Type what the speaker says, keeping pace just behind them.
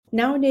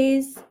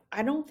Nowadays,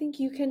 I don't think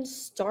you can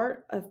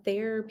start a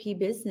therapy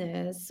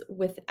business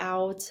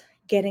without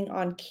getting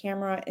on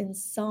camera in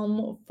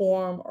some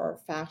form or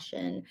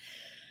fashion.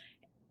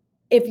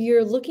 If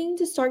you're looking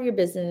to start your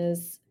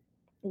business,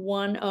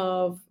 one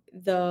of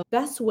the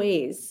best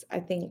ways, I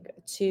think,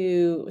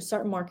 to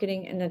start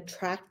marketing and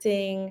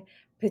attracting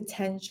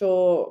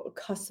potential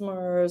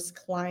customers,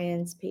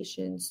 clients,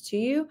 patients to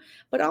you,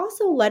 but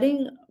also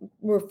letting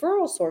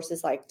referral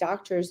sources like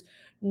doctors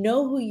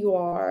know who you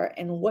are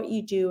and what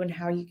you do and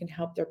how you can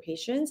help their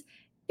patients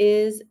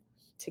is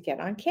to get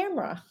on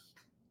camera.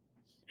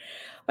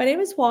 My name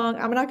is Huang.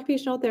 I'm an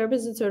occupational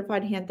therapist and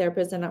certified hand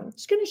therapist, and I'm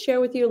just going to share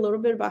with you a little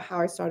bit about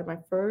how I started my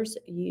first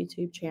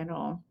YouTube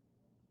channel.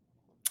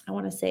 I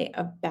want to say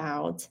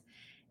about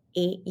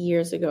 8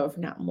 years ago, if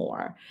not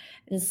more.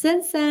 And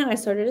since then, I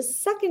started a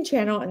second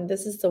channel, and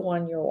this is the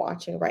one you're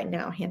watching right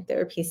now, Hand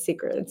Therapy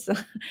Secrets.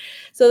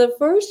 So the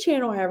first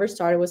channel I ever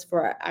started was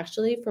for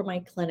my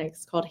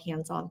clinics called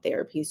Hands-On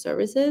Therapy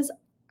Services.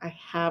 I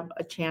have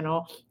a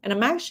channel, and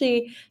I'm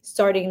actually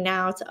starting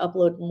now to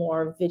upload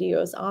more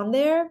videos on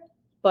there,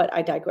 but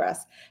I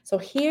digress. So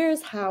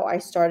here's how I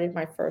started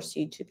my first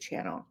YouTube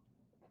channel.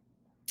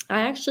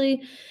 I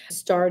actually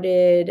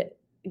started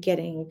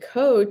getting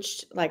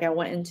coached, like I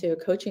went into a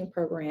coaching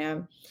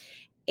program,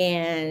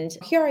 and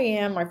here I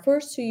am, my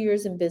first 2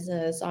 years in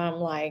business. I'm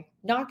like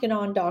knocking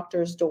on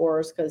doctors'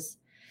 doors because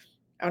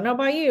I don't know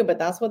about you, but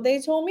that's what they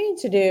told me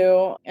to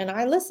do. And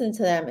I listened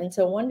to them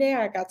until one day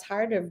I got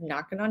tired of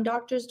knocking on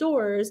doctors'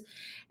 doors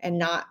and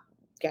not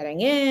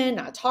getting in,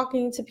 not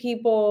talking to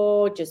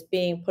people, just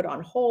being put on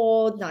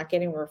hold, not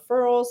getting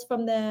referrals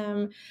from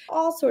them,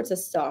 all sorts of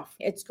stuff.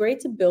 It's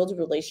great to build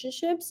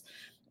relationships,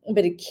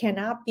 but it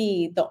cannot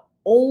be the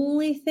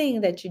only thing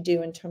that you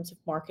do in terms of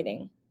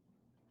marketing.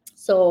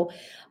 So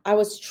I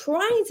was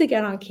trying to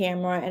get on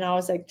camera and I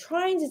was like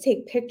trying to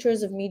take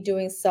pictures of me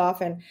doing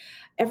stuff. And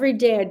every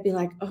day I'd be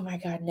like, oh my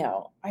God,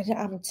 no,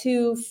 I'm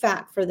too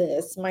fat for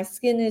this. My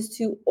skin is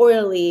too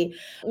oily.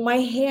 My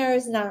hair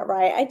is not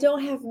right. I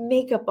don't have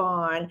makeup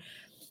on.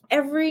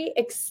 Every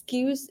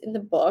excuse in the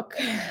book,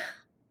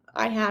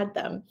 I had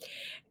them.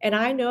 And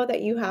I know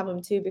that you have them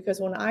too,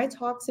 because when I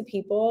talk to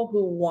people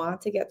who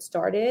want to get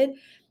started,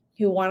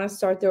 who want to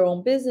start their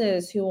own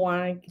business, who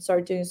want to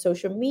start doing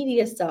social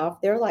media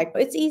stuff, they're like,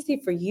 it's easy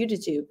for you to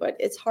do, but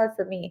it's hard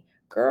for me.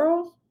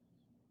 Girl,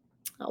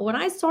 when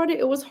I started,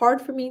 it was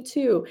hard for me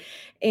too.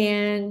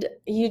 And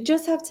you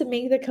just have to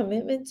make the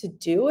commitment to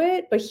do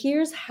it. But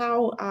here's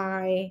how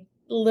I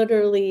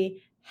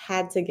literally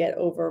had to get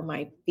over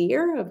my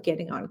fear of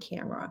getting on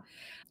camera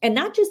and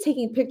not just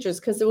taking pictures,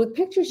 because with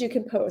pictures you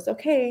can post.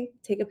 Okay,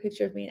 take a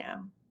picture of me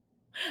now.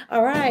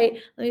 All right,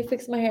 let me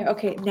fix my hair.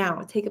 Okay,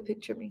 now take a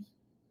picture of me.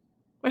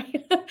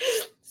 Right?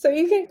 So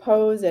you can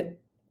pose and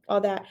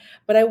all that.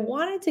 But I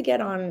wanted to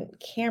get on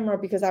camera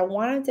because I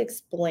wanted to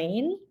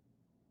explain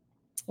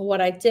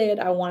what I did.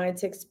 I wanted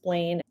to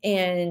explain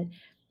and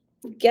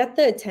get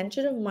the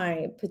attention of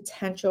my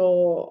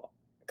potential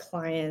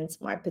clients,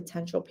 my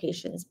potential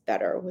patients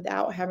better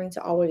without having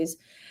to always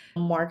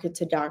market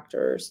to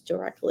doctors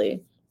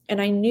directly.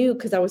 And I knew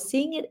because I was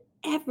seeing it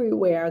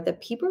everywhere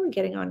that people were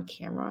getting on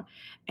camera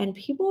and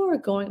people were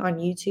going on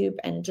YouTube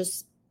and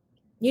just,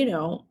 you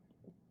know,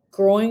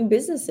 growing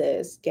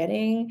businesses,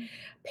 getting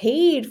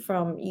paid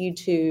from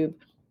YouTube.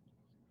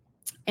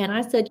 And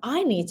I said,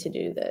 I need to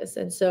do this.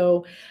 And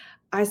so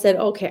I said,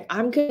 okay,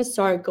 I'm going to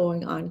start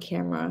going on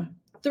camera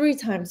 3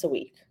 times a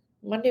week,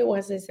 Monday,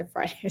 Wednesdays, and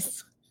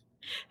Fridays.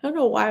 I don't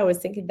know why I was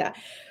thinking that.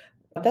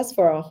 That's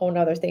for a whole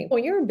nother thing.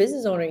 When you're a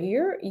business owner,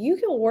 you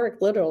can work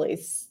literally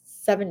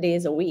 7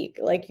 days a week.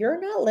 Like you're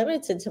not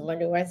limited to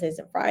Monday, Wednesdays,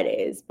 and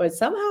Fridays. But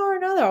somehow or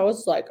another, I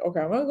was like,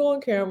 okay, I'm gonna go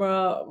on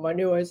camera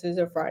Monday, Wednesdays,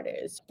 and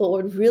Fridays. But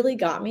what really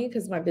got me,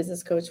 because my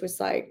business coach was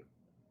like,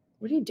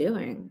 what are you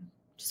doing?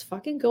 Just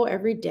fucking go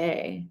every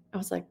day. I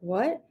was like,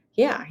 what?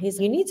 Yeah,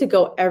 you need to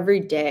go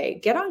every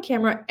day. Get on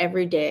camera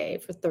every day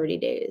for 30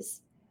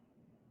 days.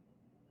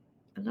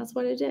 And that's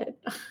what I did.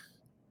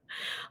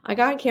 I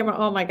got on camera.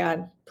 Oh my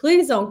God.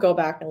 Please don't go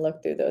back and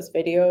look through those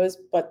videos,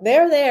 but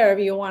they're there if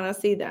you want to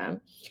see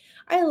them.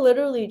 I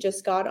literally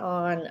just got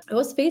on, it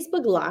was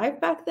Facebook Live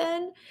back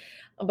then,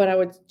 but I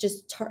would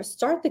just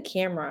start the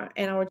camera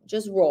and I would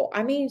just roll.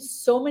 I made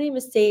so many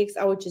mistakes.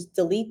 I would just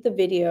delete the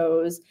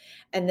videos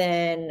and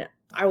then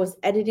I was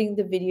editing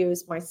the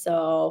videos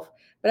myself,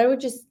 but I would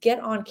just get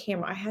on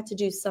camera. I had to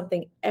do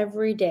something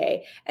every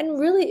day. And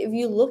really, if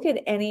you look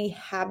at any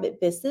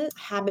habit business,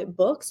 habit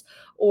books,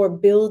 or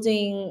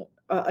building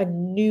a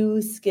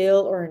new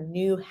skill or a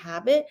new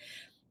habit,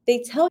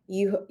 they tell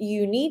you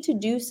need to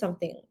do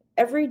something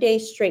every day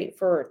straight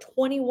for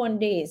 21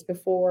 days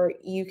before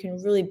you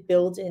can really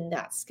build in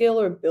that skill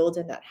or build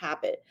in that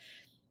habit.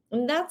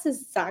 And that's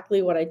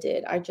exactly what I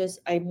did.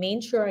 I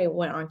made sure I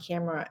went on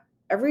camera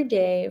every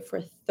day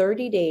for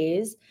 30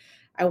 days.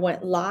 I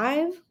went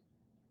live,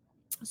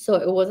 so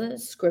it wasn't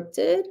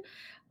scripted,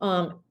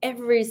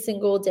 every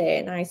single day.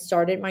 And I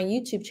started my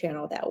YouTube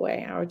channel that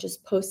way. I was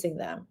just posting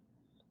them.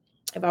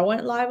 If I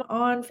went live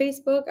on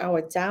Facebook, I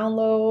would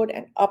download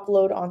and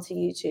upload onto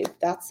YouTube.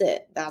 That's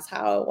it. That's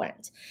how it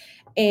went.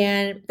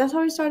 And that's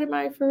how I started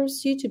my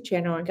first YouTube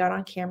channel and got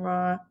on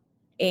camera.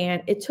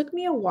 And it took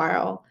me a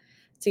while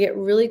to get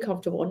really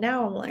comfortable.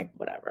 Now I'm like,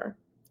 whatever.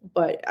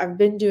 But I've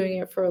been doing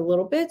it for a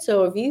little bit.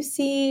 So if you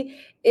see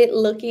it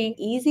looking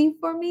easy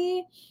for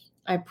me,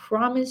 I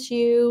promise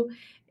you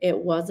it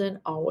wasn't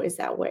always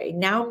that way.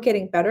 Now I'm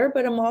getting better,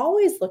 but I'm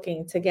always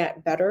looking to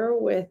get better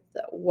with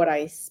what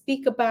I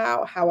speak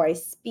about, how I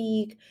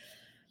speak.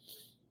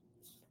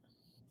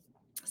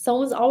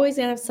 Someone's always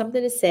going to have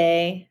something to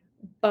say,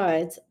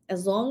 but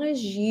as long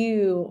as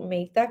you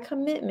make that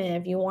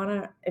commitment,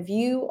 if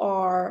you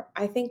are,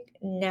 I think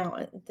now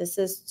this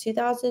is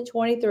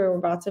 2023, we're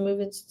about to move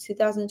into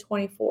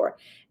 2024.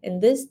 In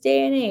this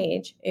day and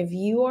age, if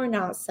you are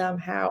not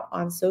somehow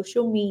on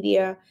social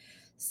media,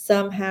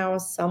 somehow,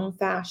 some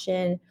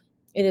fashion,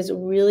 it is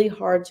really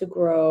hard to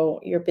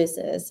grow your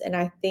business. And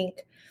I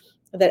think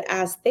that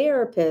as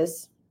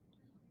therapists,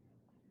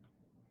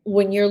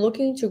 when you're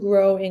looking to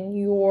grow in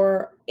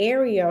your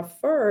area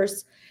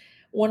first,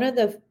 one of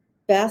the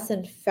best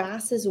and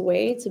fastest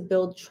way to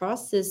build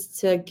trust is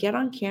to get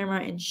on camera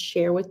and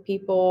share with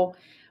people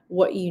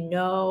what you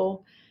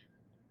know,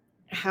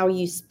 how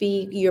you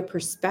speak, your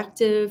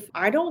perspective.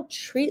 I don't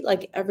treat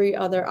like every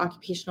other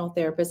occupational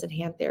therapist and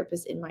hand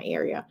therapist in my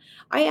area.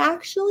 I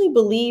actually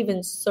believe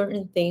in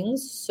certain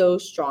things so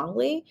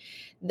strongly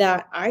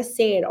that I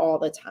say it all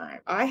the time.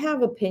 I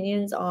have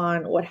opinions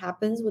on what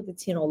happens with the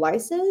tenal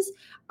lysis.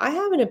 I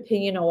have an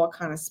opinion on what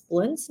kind of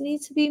splints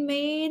need to be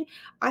made.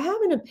 I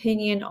have an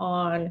opinion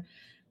on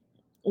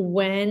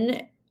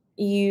when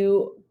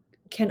you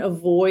can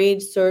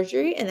avoid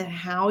surgery and then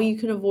how you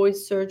can avoid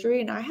surgery.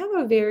 And I have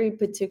a very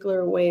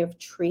particular way of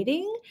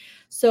treating.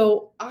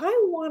 So I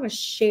want to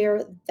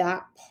share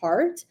that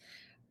part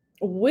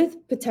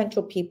with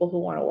potential people who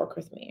want to work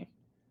with me.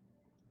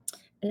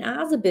 And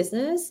as a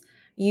business,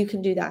 you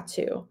can do that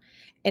too.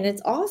 And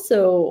it's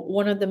also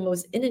one of the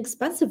most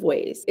inexpensive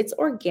ways. It's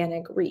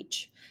organic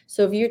reach.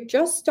 So if you're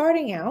just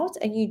starting out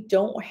and you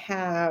don't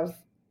have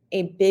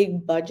a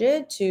big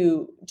budget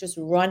to just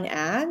run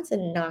ads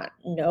and not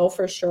know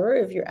for sure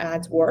if your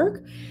ads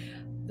work,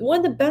 one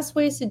of the best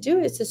ways to do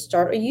it is to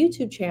start a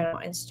YouTube channel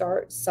and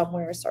start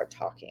somewhere, start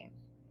talking,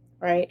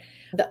 right?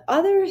 The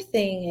other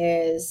thing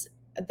is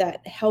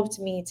that helped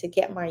me to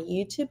get my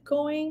YouTube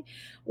going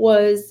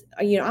was,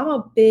 I'm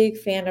a big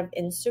fan of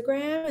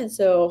Instagram. And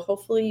so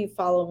hopefully you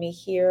follow me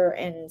here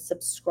and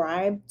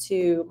subscribe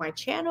to my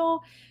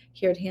channel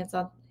here at Hands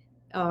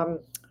On.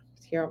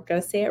 Here, I'm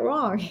going to say it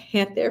wrong.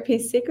 Hand Therapy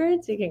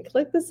Secrets. You can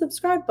click the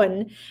subscribe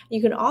button.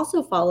 You can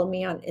also follow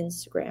me on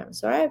Instagram.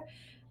 So I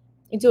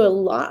do a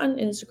lot on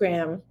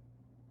Instagram.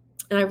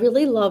 And I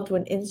really loved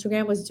when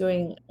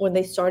when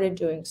they started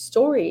doing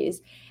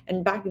stories.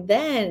 And back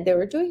then they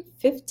were doing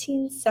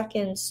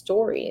 15-second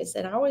stories.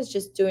 And I was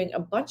just doing a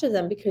bunch of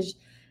them because,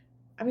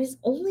 it's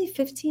only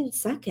 15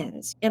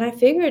 seconds. And I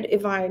figured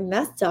if I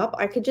messed up,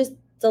 I could just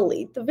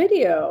delete the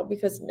video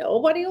because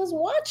nobody was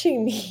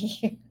watching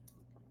me.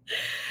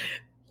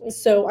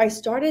 So I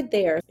started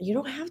there. You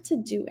don't have to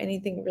do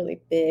anything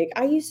really big.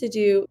 I used to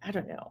do, I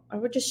don't know, I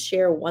would just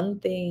share one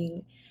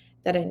thing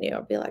that I knew.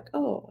 I'd be like,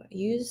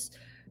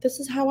 this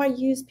is how I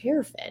use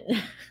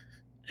paraffin.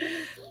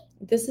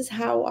 This is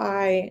how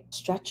I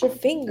stretch a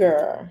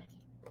finger.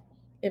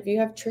 If you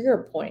have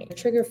trigger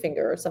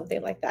finger or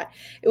something like that,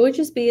 it would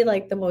just be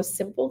like the most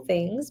simple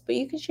things, but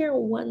you can share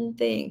one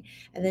thing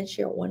and then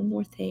share one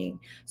more thing.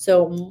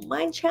 So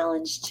my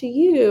challenge to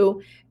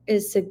you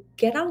is to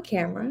get on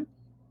camera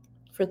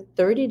for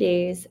 30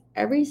 days,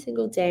 every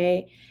single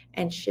day,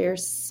 and share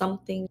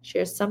something.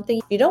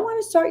 If you don't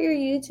want to start your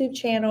YouTube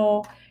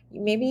channel,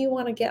 maybe you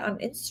want to get on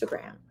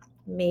Instagram.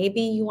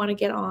 Maybe you want to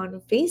get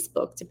on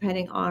Facebook,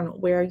 depending on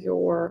where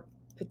your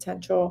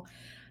potential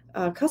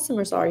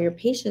customers are, your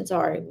patients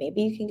are.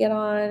 Maybe you can get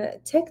on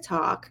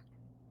TikTok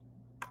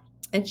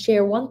and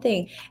share one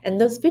thing. And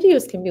those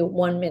videos can be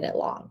 1 minute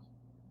long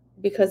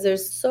because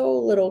there's so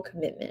little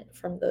commitment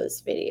from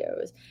those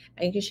videos.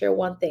 And you can share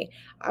one thing.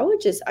 I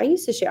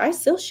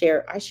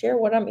share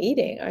what I'm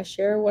eating. I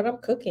share what I'm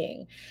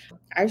cooking.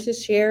 I used to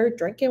share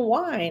drinking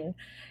wine,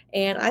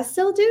 and I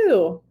still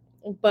do.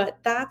 But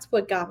that's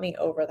what got me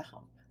over the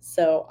hump.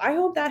 So I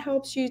hope that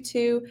helps you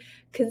to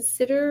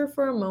consider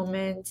for a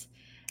moment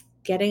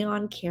getting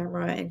on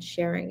camera and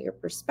sharing your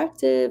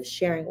perspective,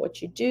 sharing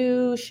what you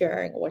do,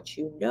 sharing what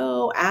you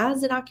know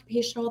as an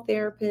occupational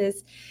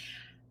therapist.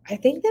 I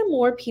think that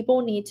more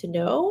people need to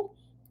know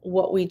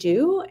what we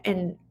do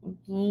and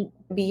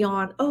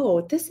beyond,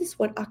 this is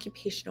what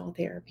occupational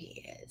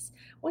therapy is.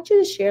 I want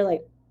you to share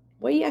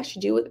what you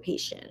actually do with a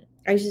patient.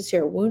 I used to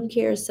share wound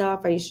care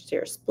stuff. I used to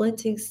share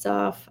splinting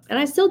stuff, and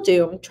I still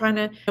do.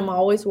 I'm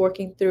always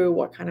working through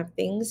what kind of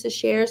things to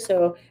share.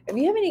 So if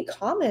you have any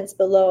comments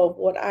below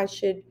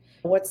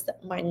what's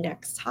my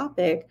next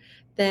topic,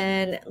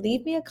 then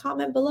leave me a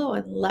comment below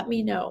and let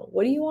me know.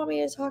 What do you want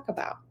me to talk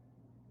about?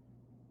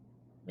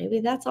 Maybe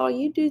that's all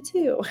you do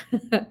too.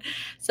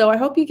 So I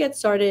hope you get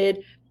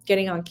started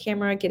getting on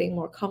camera, getting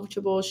more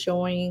comfortable,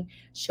 showing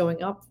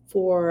up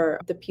for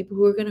the people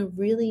who are going to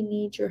really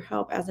need your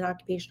help as an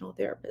occupational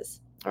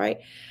therapist. All right.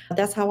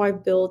 That's how I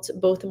built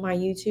both of my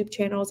YouTube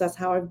channels. That's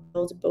how I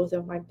built both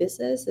of my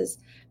business, is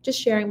just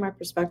sharing my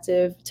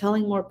perspective,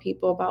 telling more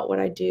people about what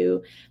I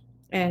do.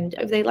 And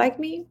if they like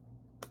me,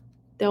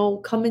 they'll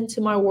come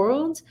into my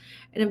world.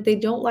 And if they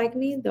don't like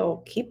me,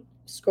 they'll keep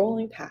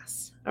scrolling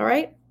past. All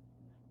right.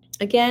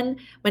 Again,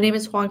 my name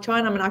is Huang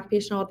Chuan. I'm an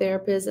occupational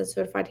therapist and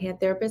certified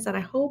hand therapist, and I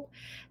hope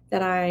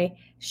that I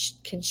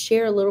can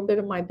share a little bit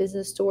of my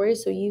business story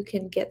so you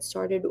can get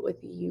started with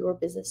your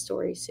business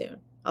story soon.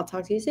 I'll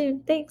talk to you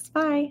soon. Thanks.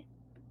 Bye.